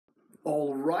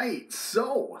All right,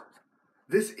 so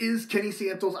this is Kenny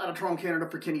Santos out of Toronto, Canada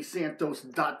for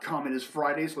KennySantos.com. It is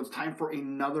Friday, so it's time for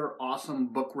another awesome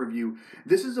book review.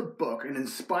 This is a book, an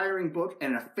inspiring book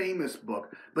and a famous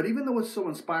book, but even though it's so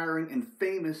inspiring and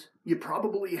famous, you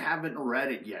probably haven't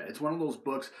read it yet. It's one of those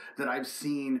books that I've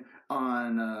seen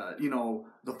on,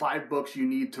 the 5 books you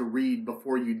need to read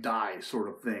before you die sort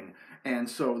of thing. And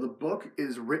so the book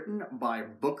is written by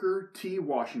Booker T.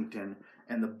 Washington,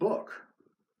 and the book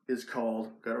is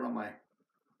called, got it on my,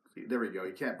 there we go,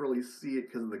 you can't really see it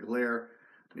because of the glare,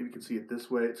 maybe you can see it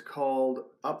this way, it's called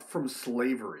Up From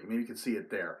Slavery, maybe you can see it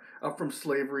there, Up From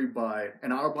Slavery by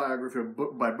an autobiography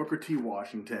by Booker T.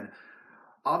 Washington.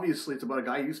 Obviously it's about a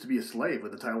guy who used to be a slave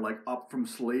with the title like Up From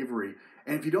Slavery,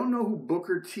 and if you don't know who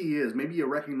Booker T is, maybe you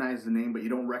recognize the name but you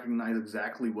don't recognize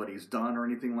exactly what he's done or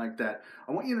anything like that,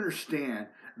 I want you to understand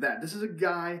that this is a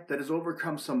guy that has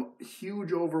overcome some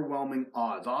huge, overwhelming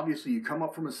odds. Obviously, you come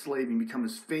up from a slave and become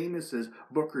as famous as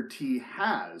Booker T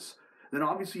has, then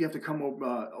obviously you have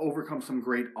to overcome some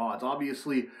great odds.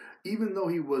 Obviously, even though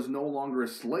he was no longer a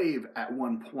slave at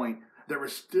one point, there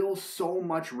was still so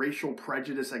much racial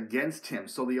prejudice against him,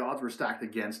 so the odds were stacked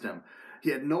against him. He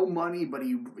had no money, but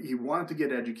he wanted to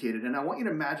get educated, and I want you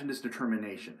to imagine this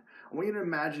determination. I want you to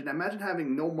imagine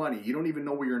having no money. You don't even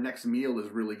know where your next meal is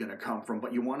really going to come from,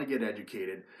 but you want to get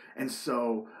educated. And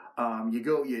so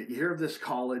you hear of this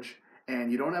college,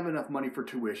 and you don't have enough money for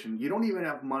tuition. You don't even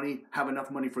have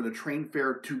enough money for the train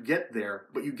fare to get there,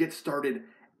 but you get started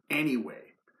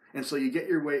anyway. And so you get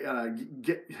your way,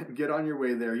 get on your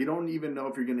way there. You don't even know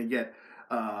if you're going to get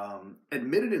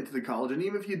admitted into the college. And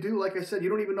even if you do, like I said, you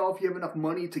don't even know if you have enough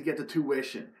money to get the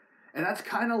tuition. And that's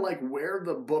kind of like where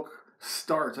the book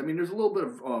starts. I mean, there's a little bit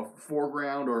of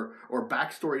foreground or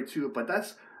backstory to it, but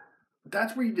that's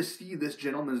where you just see this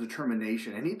gentleman's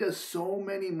determination. And he does so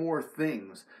many more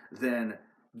things than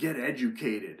get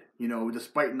educated,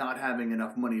 despite not having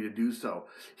enough money to do so.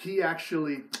 He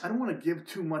actually, I don't want to give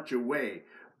too much away,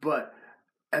 but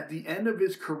at the end of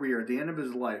his career, at the end of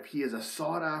his life, he is a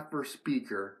sought-after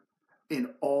speaker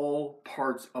in all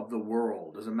parts of the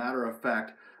world. As a matter of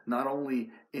fact, not only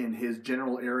in his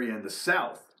general area in the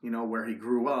South, where he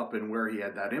grew up and where he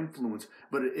had that influence,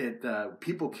 but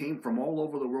people came from all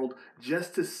over the world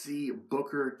just to see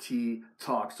Booker T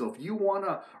talk. So if you want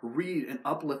to read an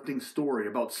uplifting story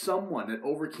about someone that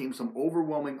overcame some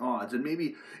overwhelming odds and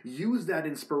maybe use that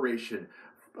inspiration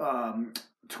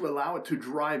to allow it to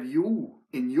drive you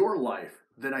in your life,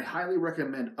 then I highly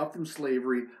recommend Up From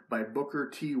Slavery by Booker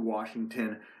T.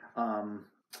 Washington.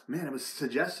 Man, it was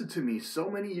suggested to me so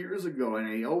many years ago, and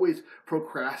I always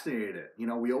procrastinated it.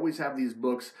 We always have these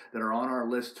books that are on our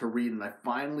list to read, and I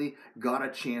finally got a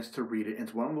chance to read it.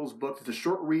 It's one of those books, it's a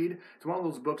short read, it's one of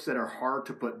those books that are hard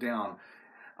to put down.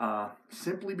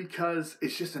 Simply because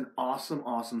it's just an awesome,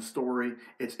 awesome story.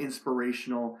 It's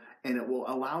inspirational, and it will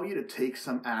allow you to take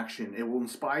some action. It will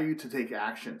inspire you to take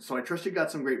action. So I trust you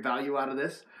got some great value out of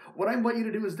this. What I invite you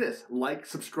to do is this: like,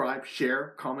 subscribe,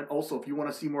 share, comment. Also, if you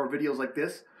want to see more videos like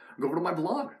this, go over to my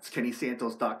blog. It's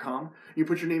KennySantos.com. You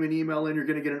put your name and email in, you're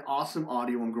going to get an awesome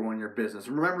audio and growing your business.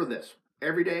 And remember this: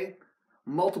 every day,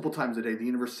 multiple times a day, the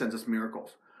universe sends us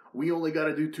miracles. We only got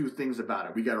to do 2 things about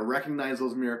it. We got to recognize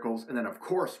those miracles, and then, of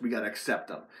course, we got to accept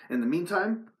them. In the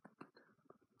meantime,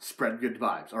 spread good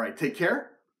vibes. All right, take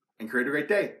care, and create a great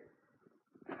day.